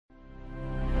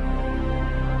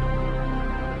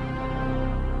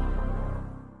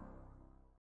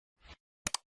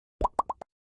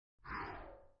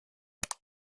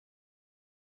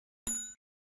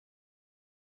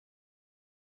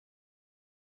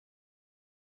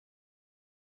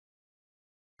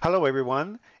Hello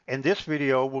everyone. In this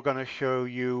video we're going to show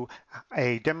you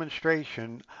a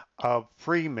demonstration of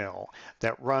FreeMILL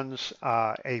that runs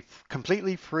a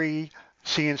completely free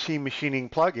CNC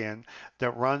machining plugin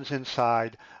that runs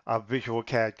inside of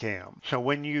VisualCAD CAM. So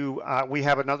when we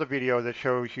have another video that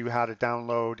shows you how to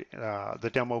download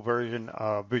the demo version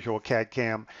of VisualCAD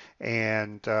CAM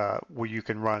and where you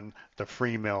can run the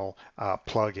FreeMILL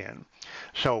plugin.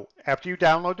 So after you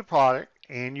download the product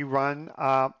and you run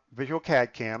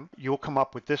VisualCAD CAM, you'll come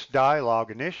up with this dialog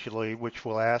initially, which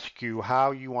will ask you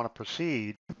how you want to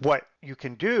proceed. What you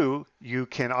can do, you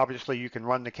can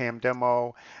run the CAM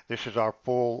demo. This is our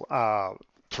full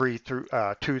 2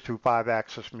 through 5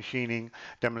 axis machining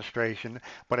demonstration.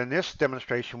 But in this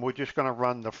demonstration, we're just going to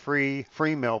run the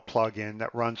FreeMILL plugin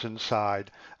that runs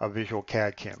inside of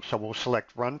VisualCAD CAM. So we'll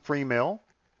select Run FreeMILL.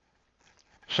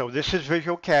 So this is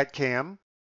VisualCAD CAM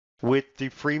with the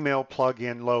FreeMILL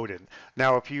plugin loaded.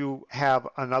 Now, if you have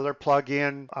another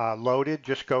plugin loaded,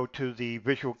 just go to the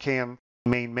VisualCAM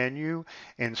main menu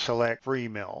and select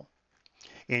FreeMILL.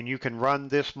 And you can run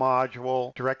this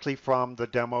module directly from the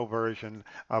demo version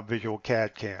of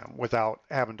VisualCAD CAM without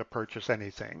having to purchase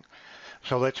anything.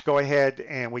 So let's go ahead,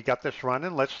 and we got this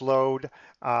running. Let's load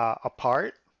a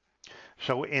part.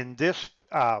 So in this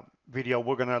video,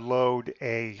 we're going to load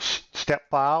a step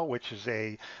file, which is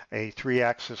a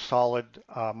 3-axis solid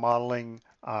modeling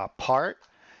part.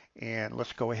 And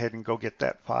let's go ahead and go get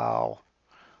that file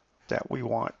that we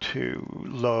want to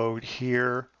load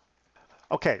here.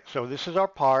 Okay, so this is our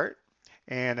part.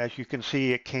 And as you can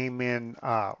see, it came in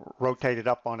rotated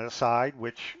up on its side,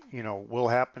 which will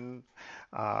happen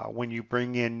when you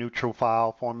bring in neutral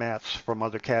file formats from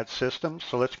other CAD systems.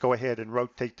 So let's go ahead and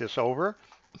rotate this over.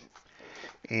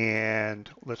 And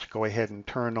let's go ahead and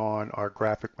turn on our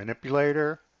graphic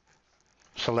manipulator,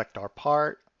 select our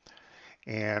part,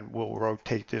 and we'll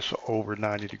rotate this over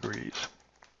 90 degrees.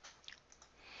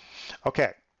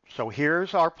 Okay, so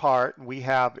here's our part. We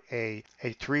have a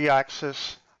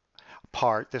 3-axis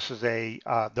part. This is the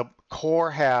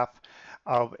core half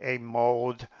of a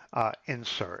mold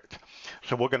insert.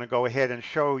 So we're going to go ahead and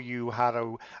show you how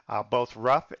to both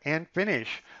rough and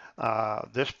finish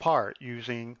this part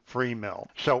using FreeMILL.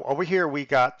 So over here we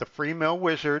got the FreeMILL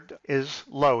wizard is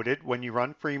loaded. When you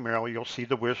run FreeMILL, you'll see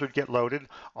the wizard get loaded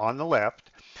on the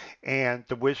left, and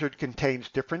the wizard contains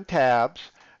different tabs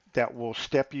that will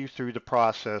step you through the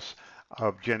process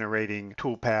of generating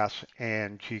toolpaths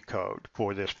and G-code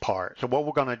for this part. So what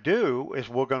we're going to do is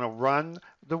we're going to run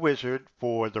the wizard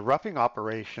for the roughing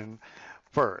operation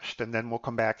first, and then we'll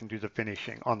come back and do the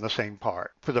finishing on the same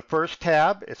part. For the first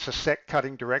tab, it's a set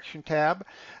cutting direction tab.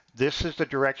 This is the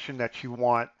direction that you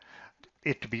want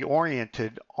it to be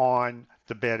oriented on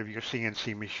the bed of your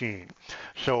CNC machine.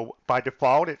 So by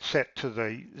default, it's set to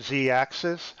the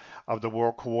Z-axis of the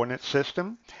world coordinate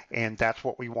system, and that's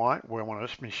what we want. We want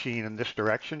this machine in this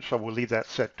direction, so we'll leave that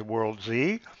set to world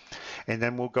Z. And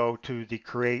then we'll go to the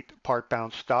Create Part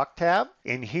Bound Stock tab.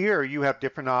 And here you have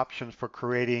different options for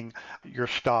creating your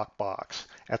stock box.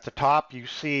 At the top, you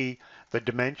see the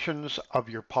dimensions of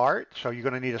your part. So you're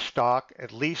going to need a stock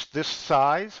at least this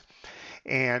size,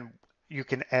 and you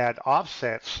can add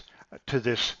offsets to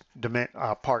this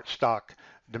part stock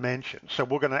dimension. So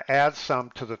we're going to add some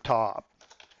to the top.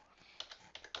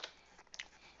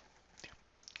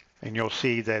 And you'll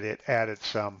see that it added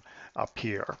some up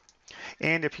here.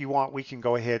 And if you want, we can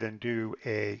go ahead and do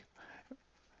a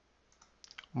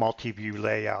multi-view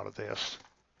layout of this,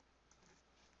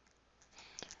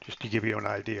 just to give you an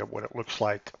idea of what it looks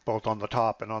like both on the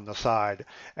top and on the side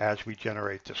as we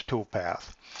generate this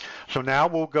toolpath. So now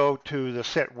we'll go to the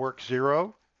Set Work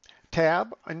Zero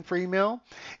tab in FreeMILL,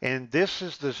 and this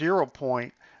is the 0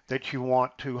 point that you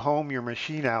want to home your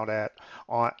machine out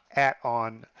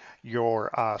on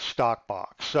your stock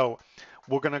box. So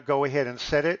we're going to go ahead and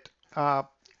set it.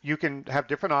 You can have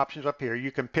different options up here.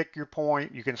 You can pick your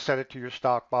point, you can set it to your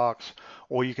stock box,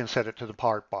 or you can set it to the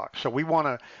part box. So we want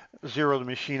to zero the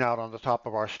machine out on the top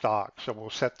of our stock. So we'll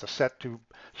set the Set to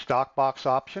Stock Box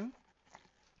option.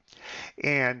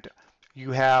 And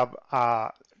you have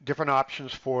different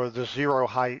options for the zero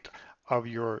height of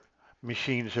your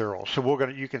machine zero. So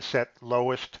you can set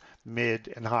lowest,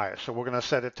 mid, and highest. So we're going to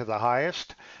set it to the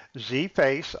highest Z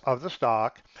face of the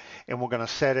stock, and we're going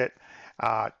to set it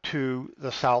to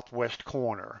the southwest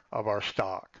corner of our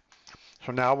stock.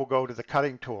 So now we'll go to the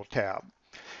Cutting Tool tab.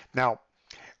 Now,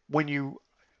 when you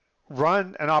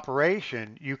run an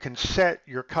operation, you can set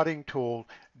your cutting tool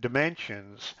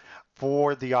dimensions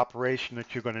for the operation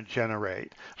that you're going to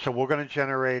generate. So we're going to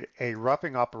generate a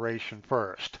roughing operation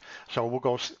first. So we'll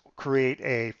go create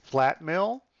a flat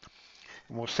mill.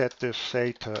 We'll set this,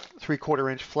 say, to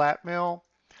 3/4 inch flat mill,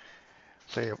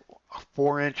 say a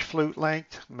 4-inch flute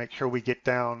length. Make sure we get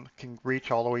down, can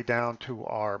reach all the way down to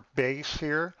our base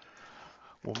here.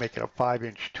 We'll make it a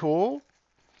 5-inch tool.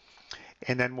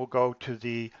 And then we'll go to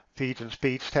the Feeds and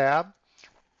Speeds tab.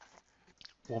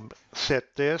 We'll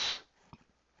set this.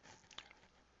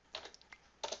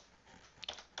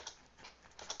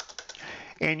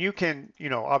 And you can,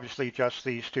 obviously adjust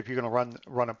these to, if you're going to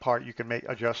run a part, you can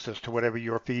adjust this to whatever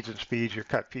your feeds and speeds, your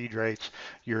cut feed rates,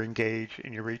 your engage,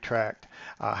 and your retract,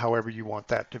 however you want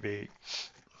that to be.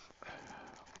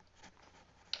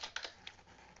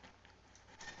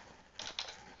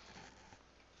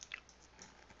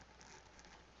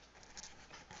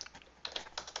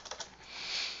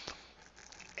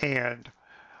 And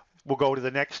we'll go to the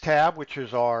next tab, which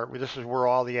is this is where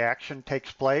all the action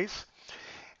takes place.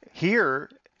 Here,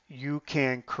 you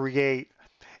can create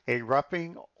a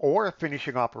roughing or a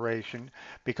finishing operation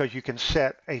because you can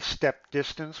set a step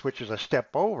distance, which is a step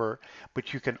over,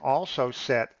 but you can also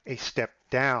set a step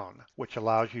down, which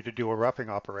allows you to do a roughing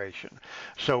operation.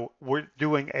 So we're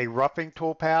doing a roughing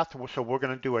toolpath, so we're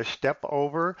going to do a step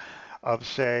over of,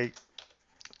 say,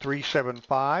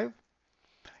 375,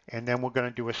 and then we're going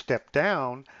to do a step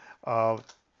down of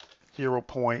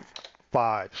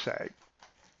 0.5, say.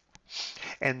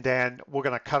 And then we're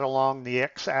going to cut along the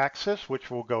x-axis, which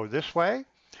will go this way.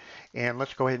 And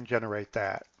let's go ahead and generate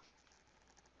that.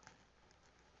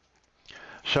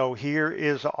 So here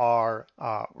is our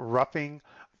roughing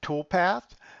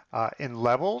toolpath in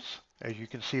levels. As you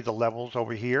can see, the levels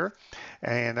over here.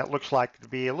 And that looks like to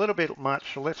be a little bit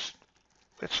much. So let's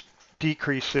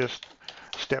decrease this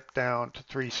step down to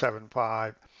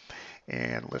 375.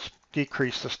 And let's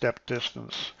decrease the step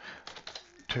distance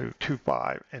to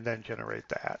 2.5 and then generate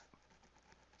that.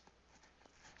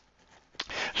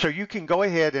 So you can go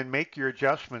ahead and make your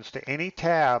adjustments to any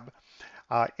tab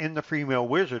in the FreeMILL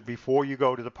wizard before you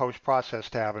go to the post-process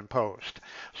tab and post.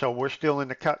 So we're still in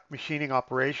the cut machining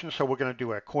operation, so we're going to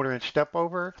do a 1/4 inch step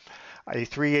over, a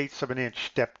 3/8 of an inch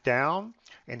step down,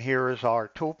 and here is our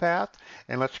toolpath.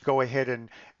 And let's go ahead and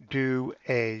do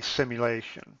a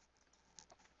simulation.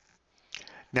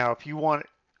 Now, if you want,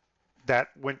 that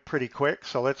went pretty quick,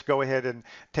 so let's go ahead and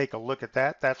take a look at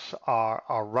that. That's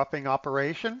our roughing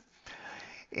operation.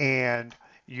 And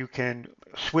you can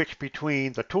switch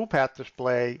between the toolpath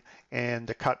display and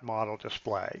the cut model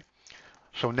display.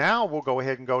 So now we'll go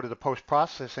ahead and go to the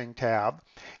post-processing tab,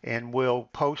 and we'll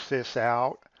post this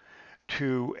out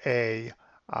to a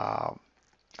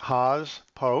Haas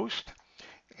post,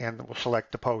 and we'll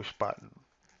select the post button.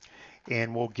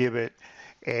 And we'll give it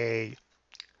a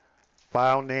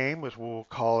file name, as we'll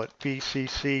call it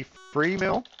VCC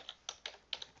FreeMILL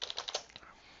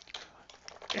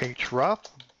HRough.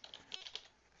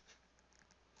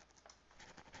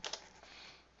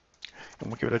 And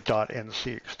we'll give it a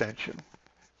 .nc extension.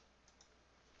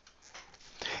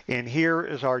 And here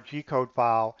is our G-code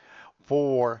file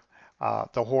for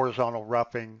the horizontal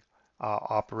roughing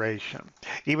operation.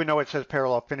 Even though it says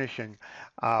parallel finishing,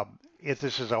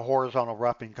 this is a horizontal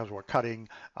roughing because we're cutting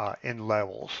in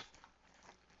levels.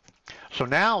 So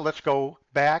now let's go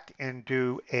back and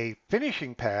do a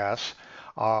finishing pass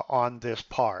on this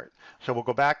part. So we'll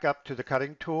go back up to the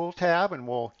cutting tool tab, and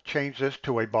we'll change this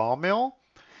to a ball mill.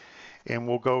 And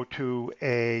we'll go to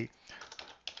a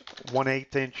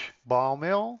 1/8 inch ball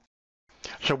mill.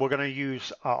 So we're going to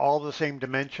use all the same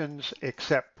dimensions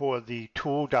except for the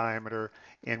tool diameter,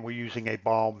 and we're using a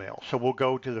ball mill. So we'll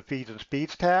go to the Feeds and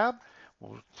Speeds tab.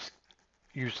 We'll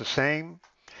use the same.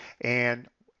 And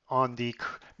on the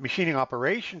machining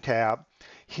operation tab,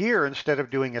 here, instead of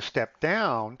doing a step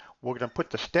down, we're going to put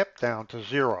the step down to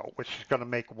 0, which is going to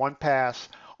make one pass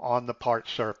on the part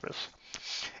surface.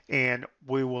 And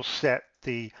we will set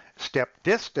the step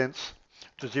distance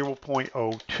to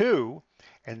 0.02,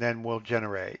 and then we'll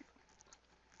generate.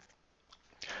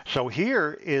 So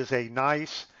here is a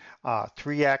nice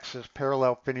 3-axis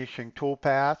parallel finishing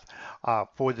toolpath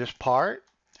for this part.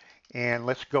 And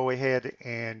let's go ahead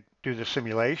and do the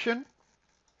simulation.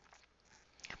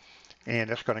 And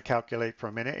it's going to calculate for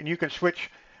a minute. And you can switch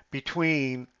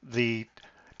between the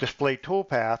display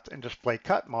toolpath and display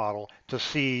cut model to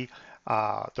see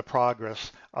the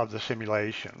progress of the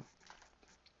simulation.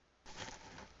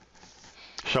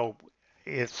 So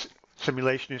its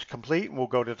simulation is complete, and we'll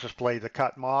go to display the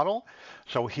cut model.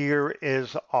 So here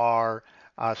is our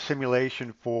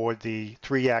simulation for the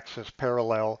 3-axis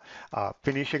parallel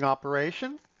finishing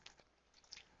operation.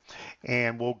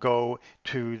 And we'll go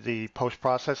to the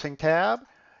post-processing tab,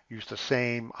 use the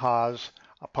same Haas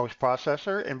post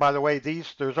processor. And by the way,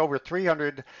 there's over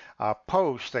 300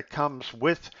 posts that comes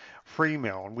with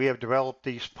FreeMILL, and we have developed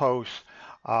these posts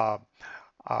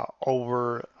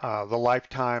over the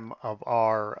lifetime of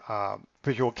our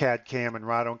VisualCAD CAM and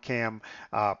Rhino CAM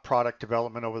product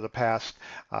development over the past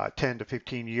 10 to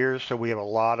 15 years. So we have a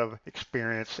lot of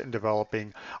experience in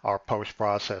developing our post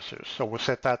processors. So we'll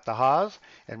set that to Haas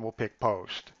and we'll pick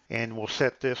post. And we'll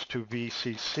set this to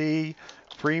VCC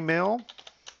FreeMILL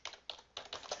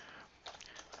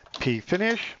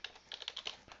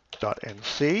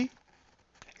pfinish.nc.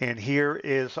 And here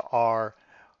is our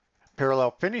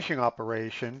parallel finishing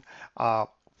operation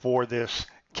for this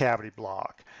cavity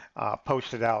block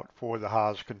posted out for the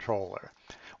Haas controller.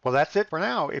 Well, that's it for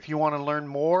now. If you want to learn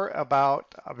more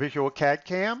about VisualCAD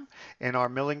CAM and our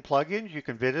milling plugins, you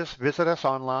can visit us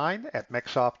online at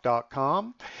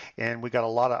MecSoft.com. And we got a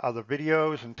lot of other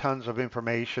videos and tons of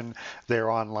information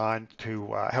there online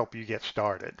to help you get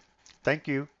started. Thank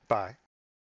you. Bye.